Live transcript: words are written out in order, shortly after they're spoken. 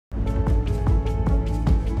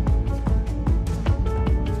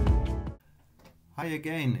Hi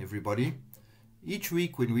again, everybody. Each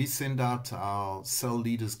week when we send out our Cell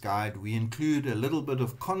Leaders Guide, we include a little bit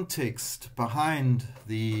of context behind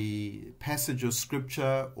the passage of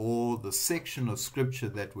Scripture or the section of Scripture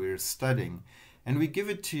that we're studying, and we give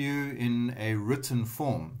it to you in a written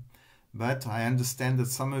form. But I understand that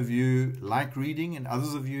some of you like reading and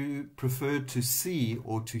others of you prefer to see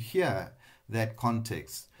or to hear that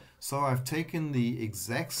context. So I've taken the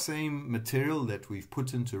exact same material that we've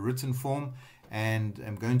put into written form and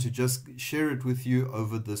I'm going to just share it with you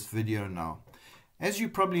over this video now. As you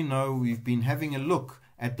probably know, we've been having a look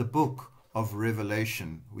at the book of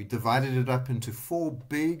Revelation. We divided it up into 4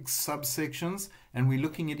 big subsections and we're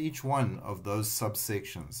looking at each one of those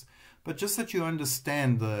subsections. But just that you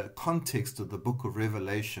understand the context of the book of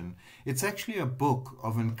Revelation, it's actually a book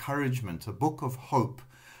of encouragement, a book of hope,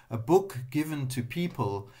 a book given to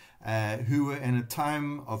people who were in a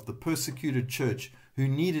time of the persecuted church who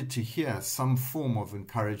needed to hear some form of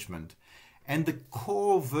encouragement. And the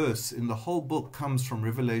core verse in the whole book comes from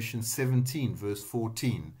Revelation 17, verse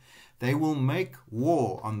 14. They will make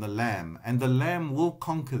war on the Lamb, and the Lamb will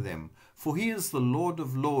conquer them, for he is the Lord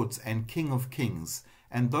of lords and King of kings,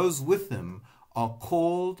 and those with him are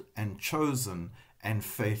called and chosen and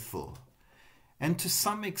faithful. And to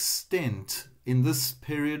some extent, in this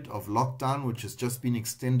period of lockdown, which has just been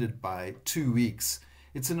extended by 2 weeks,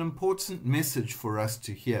 it's an important message for us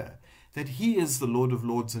to hear, that he is the Lord of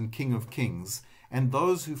lords and King of kings, and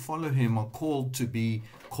those who follow him are called to be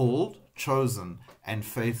called, chosen, and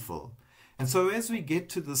faithful. And so as we get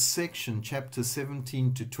to this section, chapter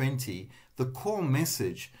 17 to 20, the core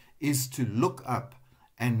message is to look up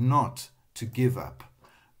and not to give up.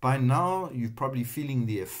 By now, you're probably feeling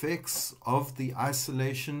the effects of the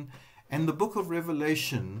isolation, and the book of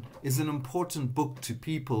Revelation is an important book to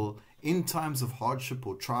people in times of hardship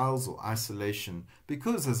or trials or isolation,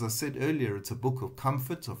 because, as I said earlier, it's a book of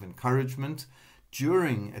comfort, of encouragement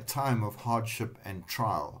during a time of hardship and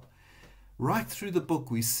trial. Right through the book,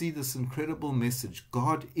 we see this incredible message.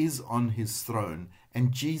 God is on his throne,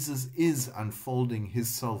 and Jesus is unfolding his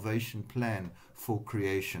salvation plan for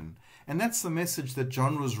creation. And that's the message that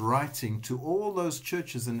John was writing to all those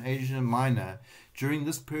churches in Asia Minor during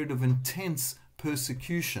this period of intense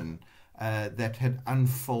persecution that had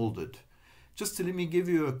unfolded. Just to let me give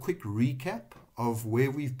you a quick recap of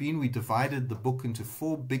where we've been. We divided the book into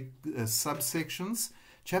 4 big subsections.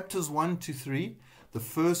 Chapters 1 to 3, the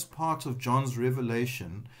first part of John's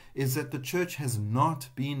revelation is that the church has not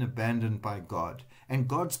been abandoned by God, and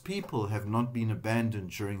God's people have not been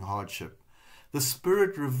abandoned during hardship. The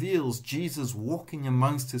Spirit reveals Jesus walking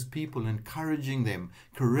amongst his people, encouraging them,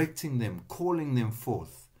 correcting them, calling them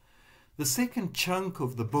forth. The second chunk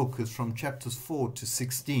of the book is from chapters 4 to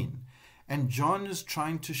 16, and John is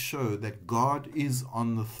trying to show that God is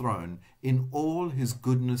on the throne in all his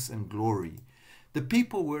goodness and glory. The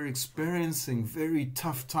people were experiencing very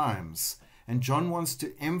tough times, and John wants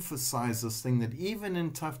to emphasize this thing that even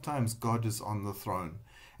in tough times, God is on the throne.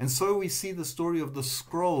 And so we see the story of the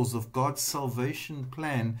scrolls of God's salvation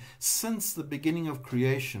plan since the beginning of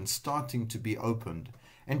creation starting to be opened.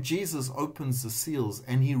 And Jesus opens the seals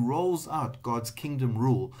and he rolls out God's kingdom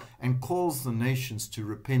rule and calls the nations to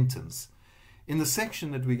repentance. In the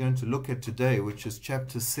section that we're going to look at today, which is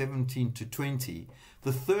chapters 17 to 20,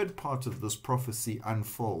 the third part of this prophecy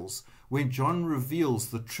unfolds, where John reveals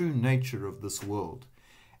the true nature of this world.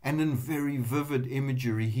 And in very vivid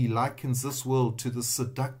imagery, he likens this world to the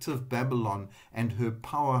seductive Babylon and her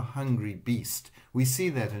power-hungry beast. We see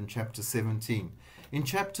that in chapter 17. In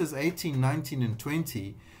chapters 18, 19, and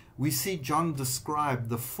 20, we see John describe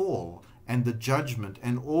the fall and the judgment,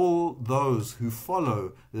 and all those who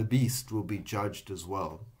follow the beast will be judged as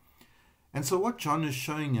well. And so what John is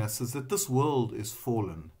showing us is that this world is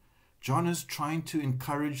fallen. John is trying to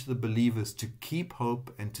encourage the believers to keep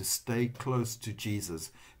hope and to stay close to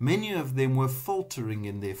Jesus. Many of them were faltering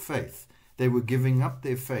in their faith. They were giving up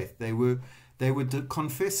their faith. They were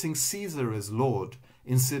confessing Caesar as Lord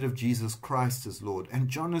instead of Jesus Christ as Lord. And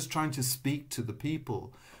John is trying to speak to the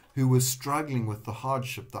people who were struggling with the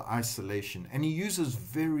hardship, the isolation. And he uses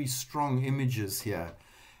very strong images here.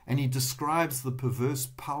 And he describes the perverse,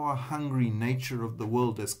 power-hungry nature of the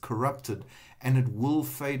world as corrupted, and it will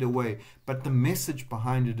fade away. But the message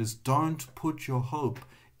behind it is, don't put your hope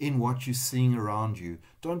in what you're seeing around you.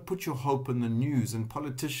 Don't put your hope in the news and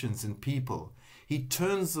politicians and people. He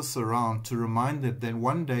turns this around to remind them that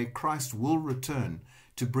one day Christ will return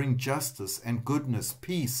to bring justice and goodness,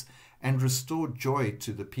 peace, and restore joy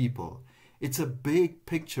to the people. It's a big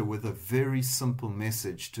picture with a very simple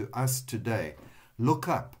message to us today. Look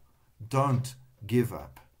up. Don't give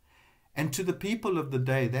up. And to the people of the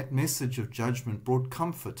day, that message of judgment brought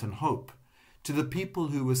comfort and hope. To the people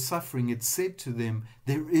who were suffering, it said to them,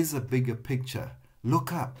 there is a bigger picture.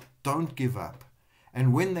 Look up, don't give up.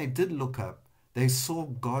 And when they did look up, they saw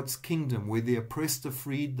God's kingdom where the oppressed are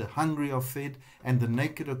freed, the hungry are fed, and the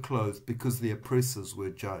naked are clothed because the oppressors were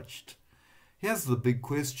judged. Here's the big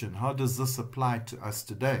question. How does this apply to us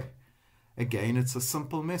today? Again, it's a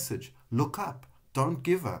simple message. Look up, don't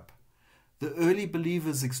give up. The early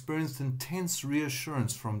believers experienced intense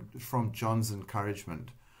reassurance from John's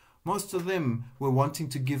encouragement. Most of them were wanting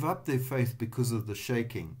to give up their faith because of the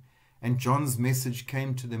shaking. And John's message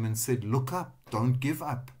came to them and said, look up, don't give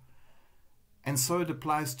up. And so it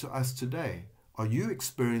applies to us today. Are you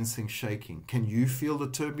experiencing shaking? Can you feel the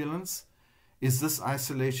turbulence? Is this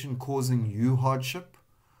isolation causing you hardship?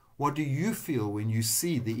 What do you feel when you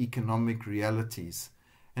see the economic realities?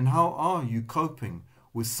 And how are you coping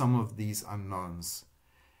with some of these unknowns?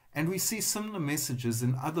 And we see similar messages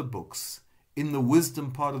in other books. In the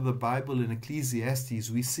wisdom part of the Bible, in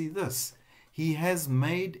Ecclesiastes, we see this. He has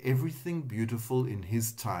made everything beautiful in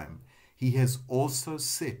his time. He has also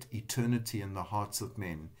set eternity in the hearts of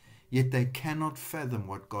men. Yet they cannot fathom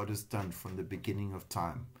what God has done from the beginning of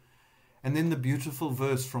time. And then the beautiful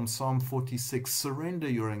verse from Psalm 46, surrender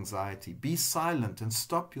your anxiety, be silent and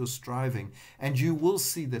stop your striving, and you will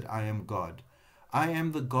see that I am God. I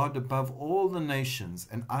am the God above all the nations,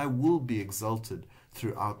 and I will be exalted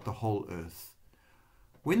throughout the whole earth.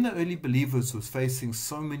 When the early believers were facing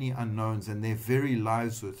so many unknowns and their very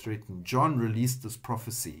lives were threatened, John released this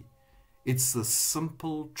prophecy. It's the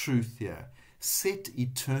simple truth here. Set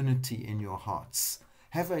eternity in your hearts.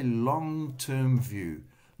 Have a long-term view.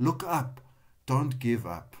 Look up. Don't give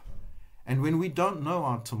up. And when we don't know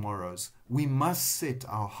our tomorrows, we must set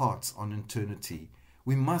our hearts on eternity.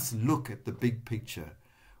 We must look at the big picture.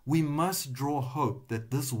 We must draw hope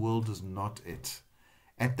that this world is not it.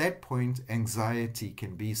 At that point, anxiety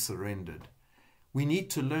can be surrendered. We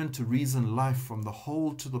need to learn to reason life from the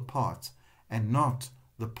whole to the part, and not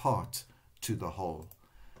the part to the whole.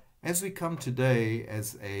 As we come today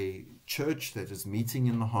as a church that is meeting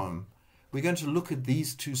in the home, we're going to look at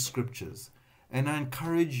these two scriptures, and I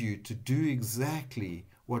encourage you to do exactly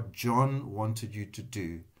what John wanted you to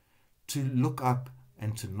do, to look up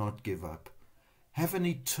and to not give up. Have an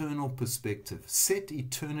eternal perspective. Set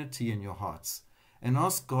eternity in your hearts and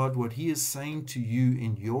ask God what He is saying to you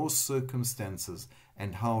in your circumstances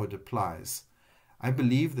and how it applies. I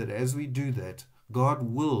believe that as we do that, God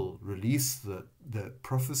will release the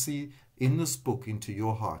prophecy in this book into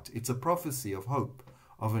your heart. It's a prophecy of hope,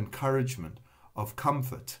 of encouragement, of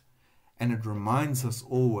comfort. And it reminds us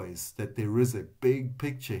always that there is a big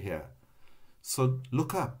picture here. So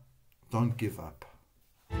look up, don't give up.